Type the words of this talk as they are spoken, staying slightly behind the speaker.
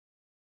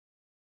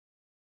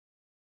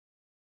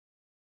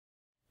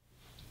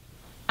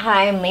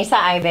Hi, I'm Lisa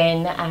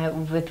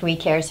Ivan with We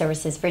Care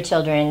Services for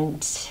Children.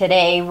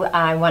 Today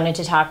I wanted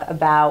to talk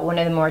about one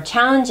of the more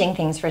challenging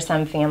things for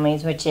some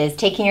families, which is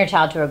taking your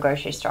child to a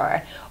grocery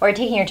store or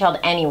taking your child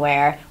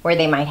anywhere where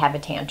they might have a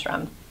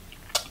tantrum.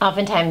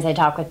 Oftentimes I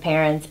talk with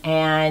parents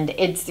and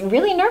it's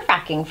really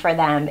nerve-wracking for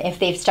them if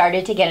they've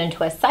started to get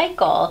into a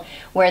cycle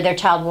where their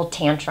child will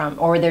tantrum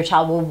or their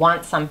child will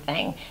want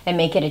something and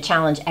make it a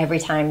challenge every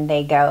time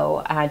they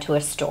go to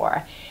a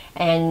store.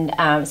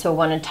 And so I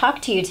want to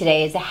talk to you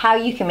today is how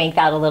you can make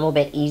that a little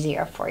bit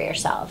easier for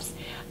yourselves.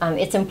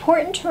 It's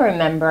important to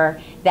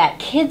remember that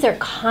kids are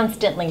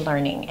constantly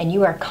learning and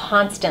you are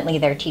constantly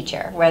their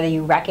teacher, whether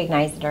you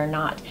recognize it or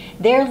not.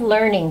 They're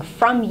learning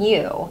from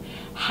you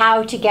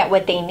how to get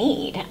what they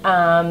need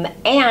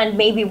and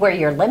maybe where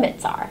your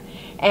limits are.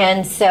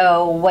 And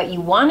so what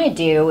you want to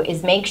do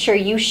is make sure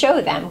you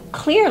show them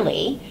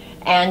clearly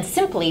and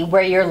simply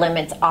where your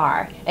limits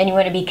are, and you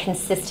want to be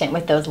consistent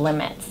with those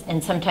limits.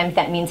 And sometimes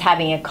that means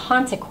having a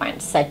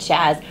consequence, such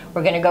as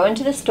we're going to go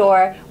into the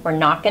store, we're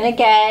not going to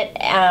get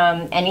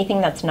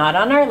anything that's not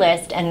on our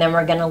list, and then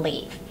we're going to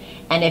leave.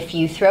 And if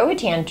you throw a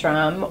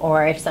tantrum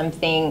or if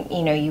something,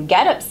 you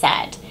get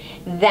upset,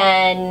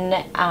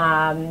 then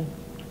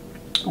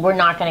we're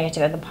not going to get to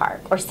go to the park,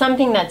 or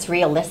something that's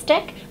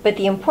realistic. But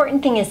the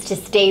important thing is to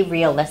stay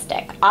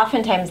realistic.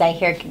 Oftentimes I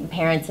hear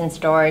parents in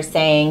stores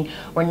saying,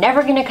 we're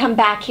never going to come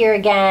back here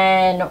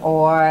again,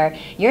 or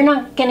you're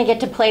not going to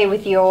get to play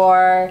with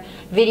your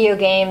video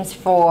games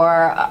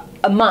for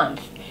a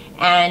month.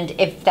 And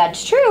if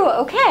that's true,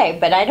 okay,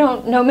 but I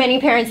don't know many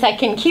parents that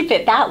can keep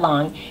it that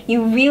long.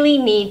 You really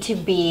need to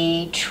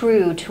be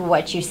true to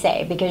what you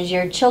say, because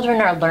your children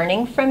are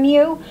learning from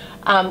you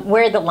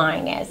where the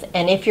line is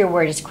and if your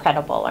word is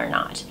credible or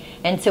not.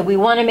 And so we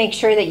want to make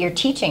sure that you're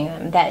teaching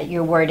them that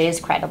your word is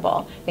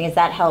credible, because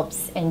that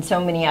helps in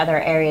so many other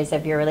areas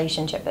of your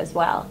relationship as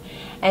well.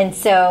 And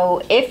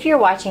so if you're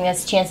watching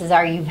this, chances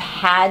are you've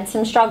had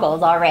some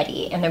struggles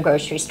already in the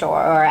grocery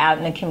store or out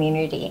in the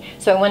community.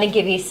 So I want to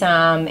give you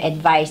some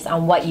advice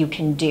on what you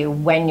can do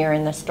when you're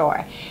in the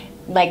store.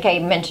 Like I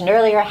mentioned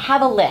earlier,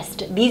 have a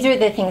list. These are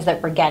the things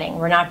that we're getting.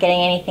 We're not getting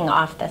anything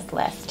off this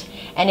list.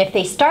 And if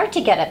they start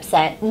to get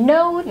upset,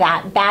 know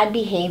that bad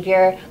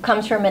behavior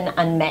comes from an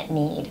unmet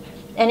need.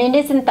 And it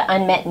isn't the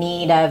unmet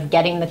need of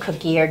getting the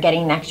cookie or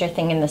getting the extra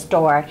thing in the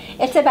store.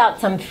 It's about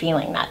some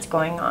feeling that's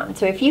going on.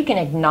 So if you can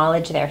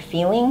acknowledge their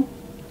feeling,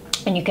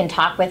 and you can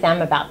talk with them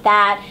about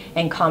that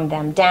and calm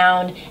them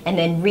down, and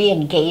then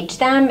re-engage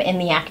them in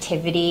the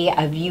activity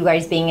of you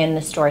guys being in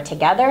the store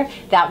together,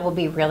 that will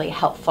be really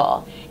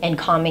helpful in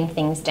calming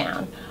things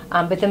down.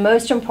 But the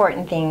most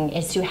important thing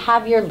is to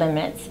have your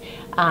limits,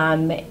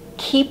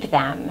 keep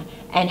them,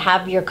 and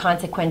have your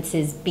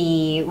consequences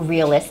be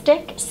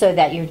realistic so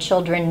that your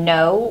children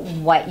know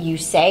what you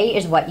say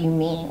is what you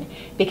mean.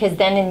 Because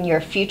then in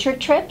your future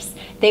trips,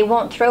 they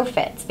won't throw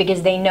fits,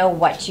 because they know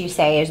what you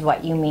say is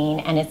what you mean,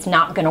 and it's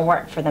not going to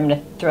work for them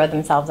to throw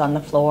themselves on the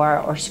floor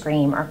or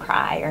scream or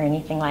cry or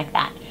anything like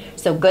that.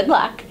 So good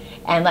luck,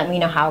 and let me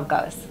know how it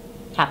goes.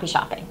 Happy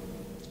shopping.